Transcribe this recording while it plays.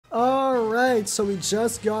Alright, so we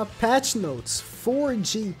just got patch notes for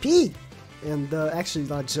GP. And actually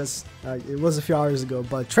not just, it was a few hours ago,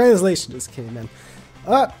 but translation just came in.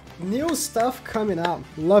 New stuff coming out,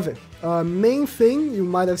 love it. Main thing, you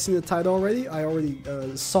might have seen the title already, I already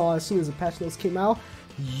saw as soon as the patch notes came out.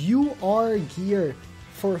 UR gear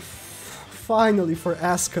for finally for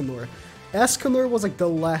ESCANOR. ESCANOR was like the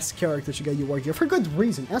last character to get UR gear, for good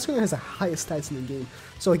reason. ESCANOR has the highest stats in the game,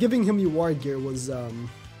 so giving him UR gear was,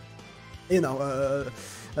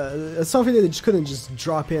 something that you couldn't just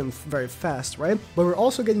drop in very fast, right? But we're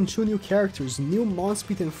also getting two new characters, new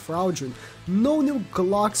Monspeet and Fraudrin. No new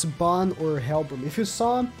Glocks, Bon, or Helbram. If you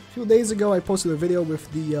saw, a few days ago I posted a video with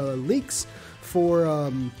the leaks for,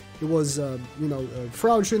 it was,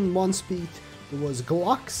 Fraudrin, Monspeet, it was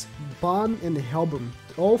Glocks, Bon, and Helbram.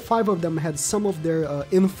 All five of them had some of their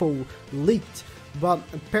info leaked. But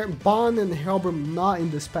Bon and Helbram not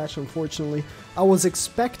in this patch, unfortunately. I was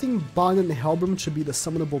expecting Bon and Helbram to be the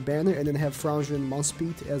summonable banner and then have Fraudrin and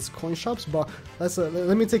Monspeet as coin shops, but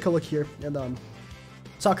let me take a look here and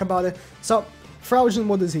talk about it. So, Fraudrin,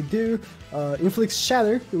 what does he do? Inflicts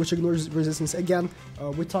Shatter, which ignores resistance again.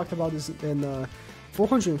 We talked about this in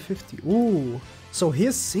 450. Ooh, so he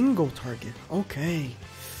is single target. Okay.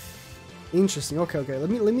 Interesting. Okay.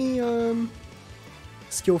 Let me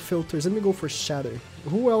skill filters. Let me go for Shatter.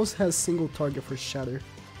 Who else has single target for Shatter?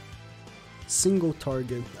 Single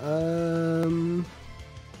target.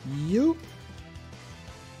 You?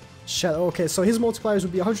 Shatter. Okay, so his multipliers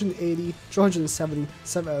would be 180, 270,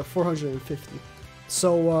 450.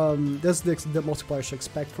 So that's the multiplier I should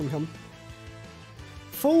expect from him.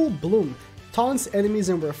 Full Bloom. Taunts enemies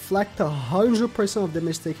and reflect 100% of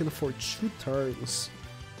damage taken for 2 turns.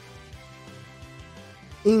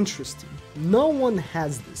 Interesting. No one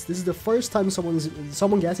has this. This is the first time someone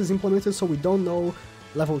gets this implemented, so we don't know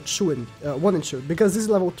level 2 and 1 and 2, because this is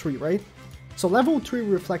level 3, right? So level 3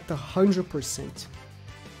 reflect 100%.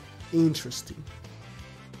 Interesting.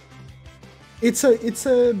 It's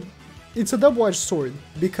a double-edged sword,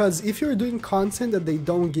 because if you're doing content that they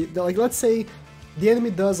don't get, like let's say the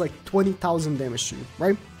enemy does like 20,000 damage to you,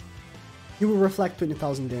 right? He will reflect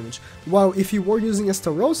 20,000 damage. While if you were using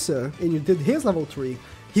Estarossa and you did his level 3,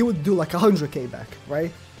 he would do like 100k back,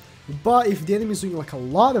 right? But if the enemy is doing like a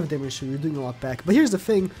lot of damage to you, you're doing a lot back. But here's the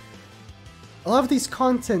thing, a lot of these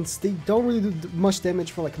contents, they don't really do much damage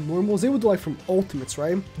for like normals. They would do like from ultimates,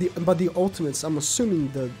 right? But the ultimates, I'm assuming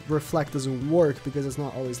the reflect doesn't work because it's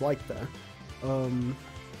not always like that.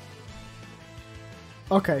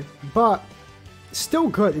 Okay, but still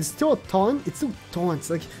good. It's still a taunt. It still taunts.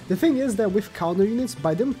 Like the thing is that with counter units,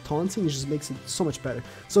 by them taunting, it just makes it so much better.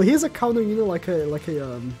 So here's a counter unit like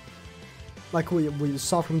we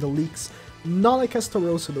saw from the leaks. Not like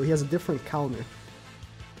Estarossa though. He has a different counter.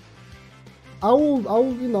 I will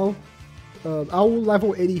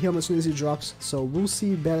level 80 him as soon as he drops. So we'll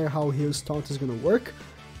see better how his taunt is gonna work.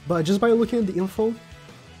 But just by looking at the info,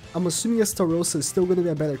 I'm assuming Estarossa is still gonna be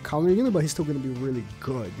a better counter unit, but he's still gonna be really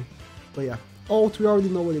good. But yeah. Ult, we already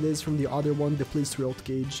know what it is from the other one, depletes 3 ult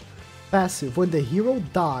gauge. Passive, when the hero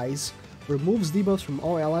dies, removes debuffs from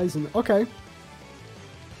all allies and... okay.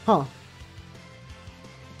 Huh.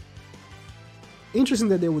 Interesting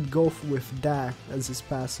that they would go with that as his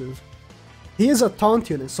passive. He is a taunt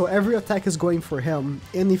unit, so every attack is going for him,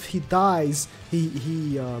 and if he dies,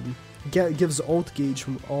 he gives ult gauge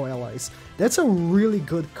from all allies. That's a really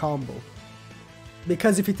good combo.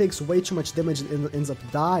 Because if he takes way too much damage and ends up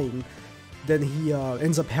dying, then he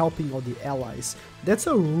ends up helping all the allies. That's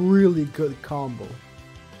a really good combo.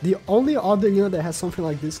 The only other unit that has something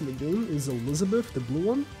like this in the game is Elizabeth, the blue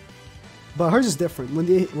one. But hers is different. When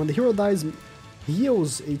the hero dies, he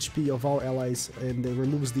heals HP of all allies and then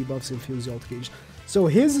removes debuffs and fills the ult gauge. So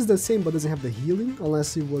his is the same but doesn't have the healing,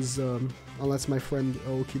 unless it was unless my friend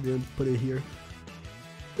Oki didn't put it here.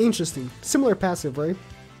 Interesting. Similar passive, right?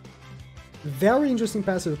 Very interesting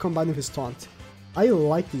passive combined with his taunt. I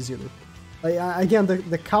like this unit. Again,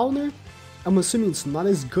 the counter, I'm assuming it's not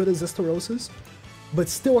as good as Estarossa's, but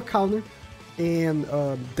still a counter, and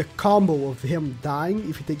the combo of him dying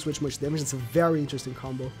if he takes way too much damage, it's a very interesting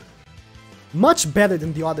combo. Much better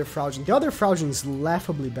than the other Fraudrin. The other Fraudrin is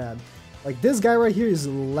laughably bad. Like, this guy right here is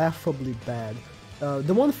laughably bad.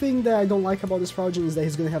 The one thing that I don't like about this Fraudrin is that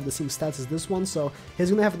he's gonna have the same stats as this one, so he's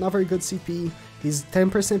gonna have not very good CP, he's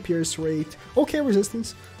 10% pierce rate, okay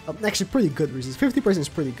resistance, actually pretty good resistance, 50% is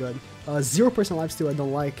pretty good, 0% lifesteal I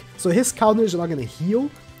don't like, so his counters are not gonna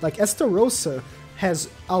heal. Like Estarossa has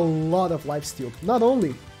a lot of lifesteal, not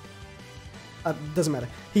only, doesn't matter,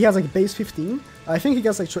 he has like base 15, I think he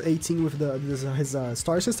gets like 18 with his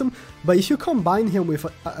star system, but if you combine him with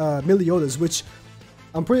Meliodas, which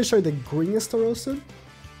I'm pretty sure the green is Tarosid.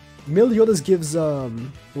 Meliodas gives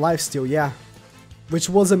lifesteal, yeah. Which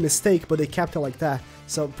was a mistake, but they kept it like that.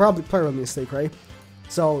 So probably a mistake, right?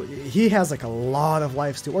 So he has like a lot of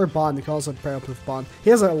lifesteal. Or Bond, you can also pair up with Bond. He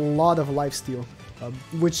has a lot of lifesteal,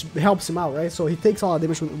 which helps him out, right? So he takes a lot of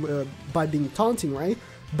damage by being taunting, right?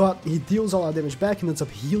 But he deals a lot of damage back and ends up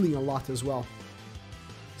healing a lot as well.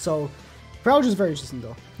 So Fraudrin is very interesting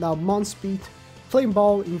though. Now Monspeet, Flame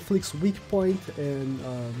Ball inflicts weak point and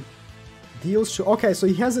deals to... Okay, so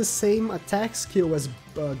he has the same attack skill as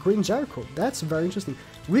Green Jericho. That's very interesting.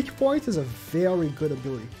 Weak point is a very good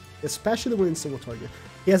ability, especially when in single target.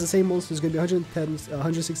 He has the same monster, it's going to be 110,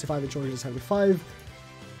 165 and 275.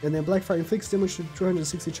 And then Blackfire inflicts damage to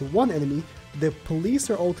 260 to one enemy. The police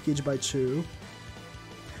are ult gauge by 2.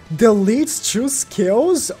 Deletes 2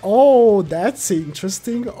 skills? Oh, that's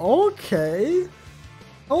interesting. Okay.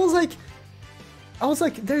 I was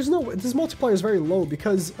like, there's no... This multiplier is very low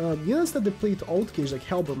because units that deplete ult gauge, like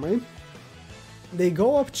Hellbrim, right? They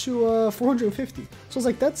go up to 450. So it's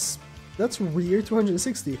like, that's weird,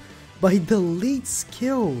 260. But he deletes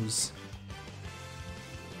skills.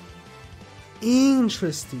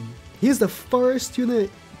 Interesting. He's the first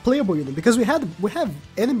playable unit, because we have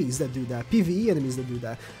enemies that do that, PvE enemies that do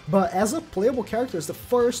that. But as a playable character, it's the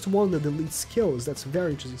first one that deletes skills. That's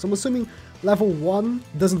very interesting. So I'm assuming level 1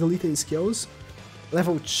 doesn't delete any skills.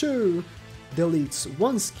 Level 2 deletes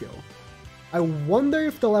 1 skill. I wonder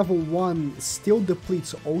if the level 1 still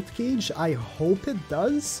depletes ult gauge. I hope it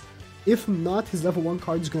does. If not, his level 1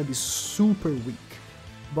 card is going to be super weak.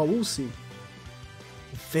 But we'll see.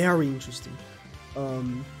 Very interesting.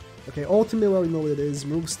 Okay, ultimate, we already know what it is.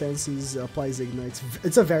 Move stances, applies ignites.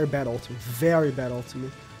 It's a very bad ultimate. Very bad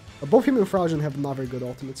ultimate. Both him and Fraudrin have not very good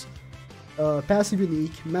ultimates. Passive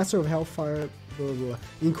unique, Master of Hellfire, blah, blah, blah.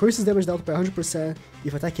 Increases damage dealt by 100%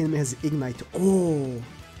 if attack enemy has ignite. Oh!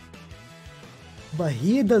 But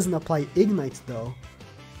he doesn't apply ignite though.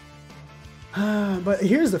 But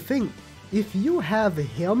here's the thing. If you have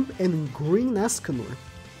him and Green Escanor,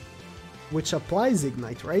 which applies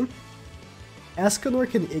ignite, right? Escanor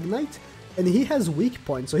can ignite, and he has weak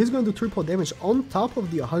point, so he's going to do triple damage on top of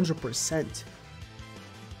the 100%.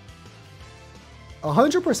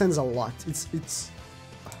 100% is a lot.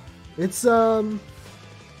 It's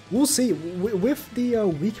we'll see. With the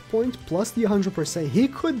weak point plus the 100%, he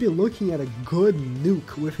could be looking at a good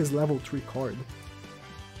nuke with his level 3 card.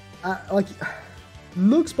 Like,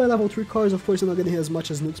 nukes by level 3 cards, of course, are not going to hit as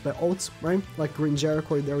much as nukes by ults, right? Like Green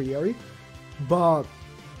Jericho or Derriere. But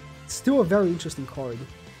still a very interesting card.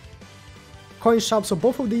 Coin shop, so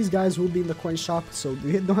both of these guys will be in the coin shop, so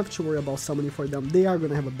you don't have to worry about summoning for them. They are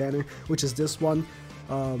going to have a banner, which is this one.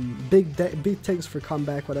 Big tanks for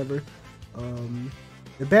comeback, whatever.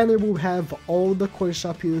 The banner will have all the coin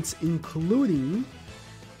shop units, including...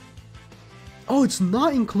 Oh, it's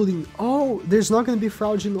not including... Oh, there's not going to be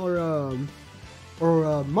Fraudrin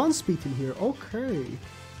or Monspeet in here. Okay.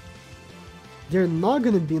 They're not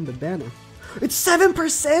going to be in the banner. It's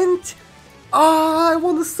 7%! Ah, I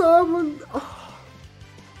want to summon! Oh.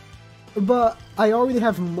 But I already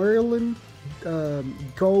have Merlin,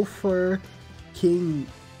 Gopher, King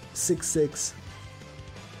 6/6.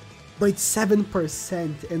 But it's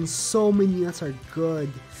 7% and so many units are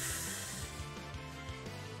good.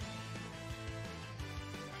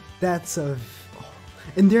 That's a...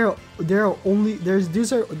 And these are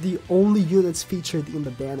the only units featured in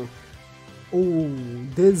the banner. Oh,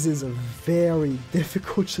 this is a very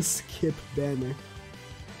difficult to skip banner.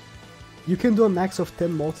 You can do a max of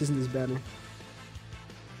 10 multis in this banner.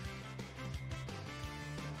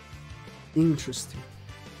 Interesting.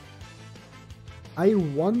 I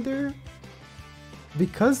wonder,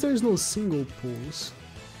 because there's no single pools,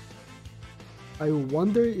 I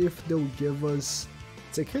wonder if they'll give us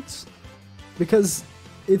tickets? Because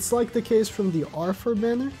it's like the case from the Arthur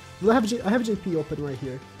banner. I have JP open right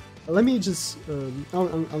here. Let me just,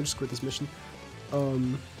 I'll just quit this mission.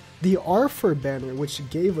 The Arthur banner, which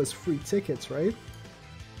gave us free tickets, right?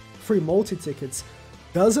 Free multi-tickets,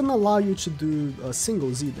 doesn't allow you to do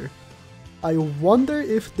singles either. I wonder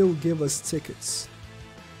if they'll give us tickets.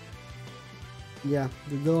 Yeah,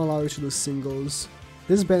 they don't allow you to do singles.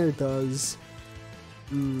 This banner does.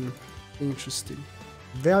 Interesting.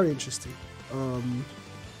 Very interesting.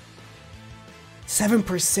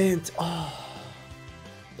 7%! Oh!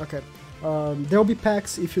 Okay. There'll be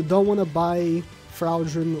packs. If you don't want to buy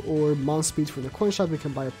Fraudrin or Monspeet from the coin shop, you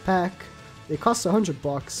can buy a pack. It costs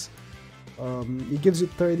 $100. It gives you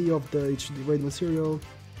 30 of the HD raid material.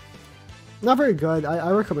 Not very good. I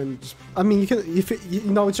recommend. Just, I mean, you can, if it, you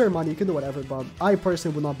know, it's your money, you can do whatever. But I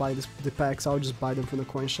personally would not buy the packs. I'll just buy them from the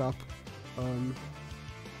coin shop.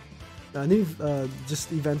 New,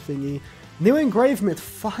 just event thingy. New engravement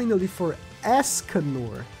finally for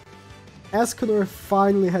ESCANOR. ESCANOR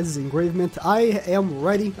finally has his engravement. I am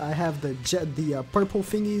ready. I have the purple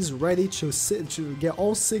thingies ready to get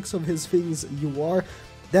all 6 of his things UR.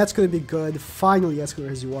 That's gonna be good. Finally, ESCANOR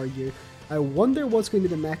has UR gear. I wonder what's going to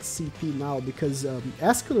be the max CP now, because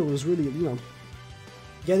ESCANOR was really, you know,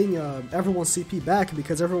 getting everyone's CP back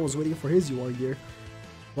because everyone was waiting for his UR gear.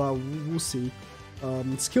 Well, we'll see.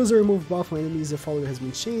 Skills are removed buff when enemies. The follower has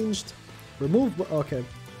been changed. Remove. Okay.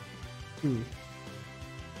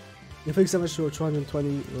 Inflicts damage to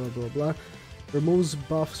 220. Blah blah blah. Removes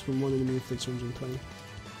buffs from one enemy. Inflicts 220.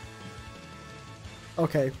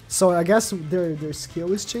 Okay, so I guess their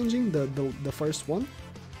skill is changing. The first one.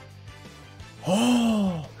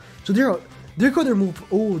 Oh, so they're gonna remove.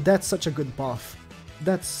 Oh, that's such a good buff.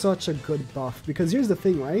 That's such a good buff, because here's the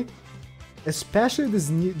thing, right? Especially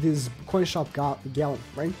this coin shop gallant,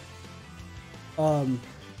 right?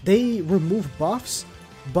 They remove buffs,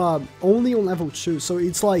 but only on level 2. So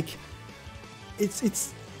it's like,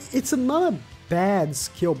 it's not a bad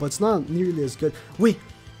skill, but it's not nearly as good. Wait.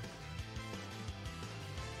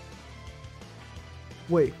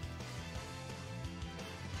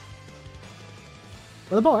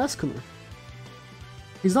 What about ESCANOR?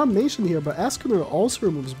 He's not mentioned here, but ESCANOR also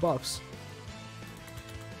removes buffs.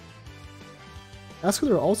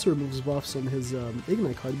 ESCANOR also removes buffs on his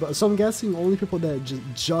Ignite card, but so I'm guessing only people that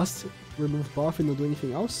just remove buff and don't do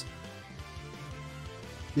anything else?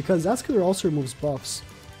 Because ESCANOR also removes buffs.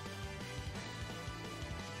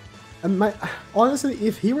 And honestly,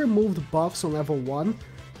 if he removed buffs on level 1,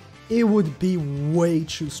 it would be way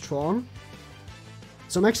too strong.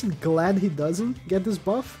 So I'm actually glad he doesn't get this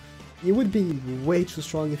buff. It would be way too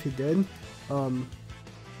strong if he did.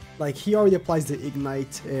 Like, he already applies the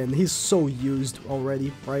Ignite, and he's so used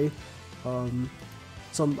already, right?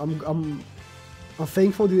 So I'm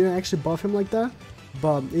thankful they didn't actually buff him like that.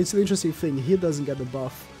 But it's an interesting thing, he doesn't get the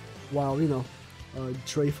buff, while, you know,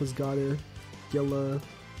 Dreyfus got it, Gilla.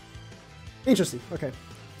 Interesting, okay.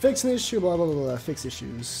 Fix an issue, blah blah blah blah, fix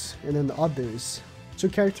issues. And then the others. 2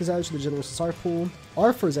 characters added to the general star pool.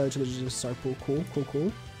 Arthur is added to the general star pool, cool.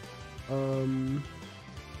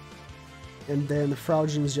 And then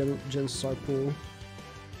Fraudrin's general star pool.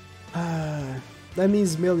 That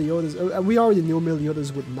means Meliodas. We already knew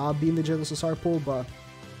Meliodas would not be in the general star pool, but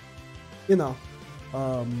you know,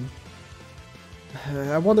 I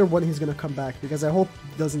wonder when he's gonna come back, because I hope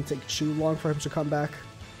it doesn't take too long for him to come back.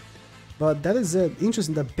 But that is it.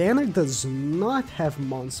 Interesting. The banner does not have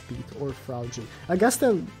Monspeet or Fraudrin. I guess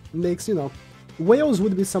that makes, you know, whales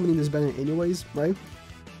would be summoning this banner anyways, right?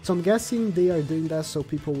 So I'm guessing they are doing that so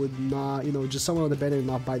people would not, you know, just summon on the banner and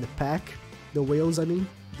not buy the pack. The whales, I mean.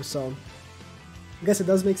 So I guess it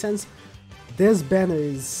does make sense. This banner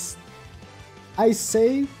is, I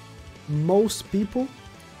say, most people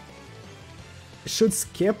should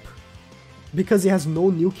skip, because it has no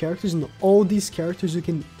new characters, and all these characters you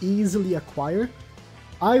can easily acquire.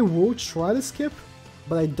 I will try to skip,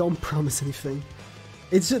 but I don't promise anything.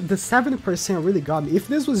 It's just the 70% really got me. If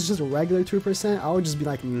this was just a regular 2%, I would just be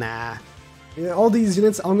like, nah. Yeah, all these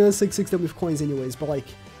units, I'm gonna 6-6 them with coins anyways, but like,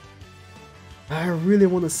 I really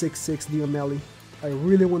want to 6-6 Diomelli. I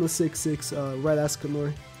really want to 6-6 Red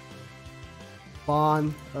ESCANOR.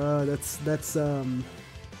 Bon,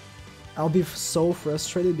 I'll be so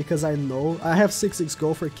frustrated, because I know I have 6-6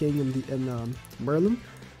 Gopher King and Merlin.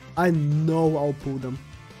 I know I'll pull them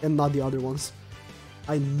and not the other ones.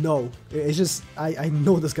 I know. It's just I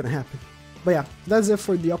know that's gonna happen. But yeah, that's it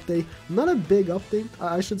for the update. Not a big update,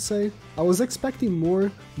 I should say. I was expecting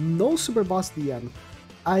more. No Super Boss DN.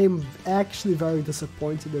 I'm actually very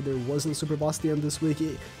disappointed that there wasn't Super Boss DN this week.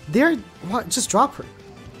 Just drop her.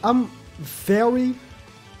 I'm very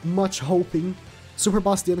much hoping Super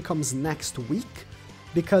Boss DN comes next week,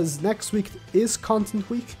 because next week is content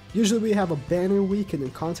week. Usually we have a banner week and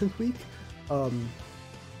then content week.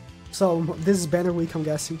 So this is banner week, I'm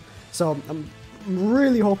guessing. So I'm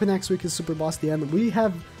really hoping next week is Super Boss DN. We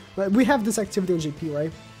have this activity on JP,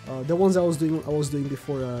 right? The ones I was doing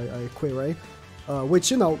before I quit, right?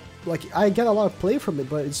 Which, you know, like, I get a lot of play from it,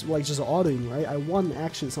 but it's like just autoing, right? I want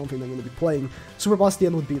actually something I'm gonna be playing. Super Boss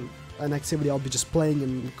DN would be an activity I'll be just playing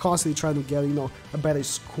and constantly trying to get, you know, a better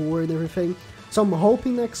score and everything. So I'm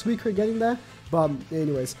hoping next week we're getting that. But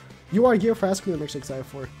anyways, UR gear for ESCANOR I'm actually excited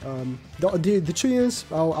for. The 2 units,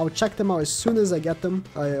 I'll check them out as soon as I get them.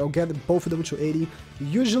 I'll get both of them to 80.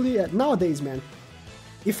 Usually, nowadays, man,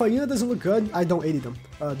 if a unit doesn't look good, I don't 80 them.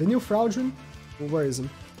 The new Fraudrin, where is him?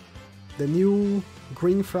 The new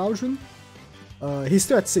green Fraudrin, he's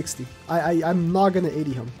still at 60. I'm not gonna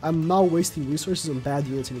 80 him. I'm not wasting resources on bad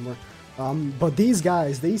units anymore. But these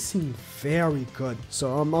guys, they seem very good.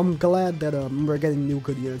 So I'm glad that we're getting new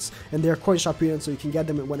good units. And they're coin shop units, so you can get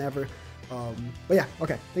them whenever. But yeah,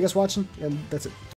 okay. Thank you guys for watching, and that's it.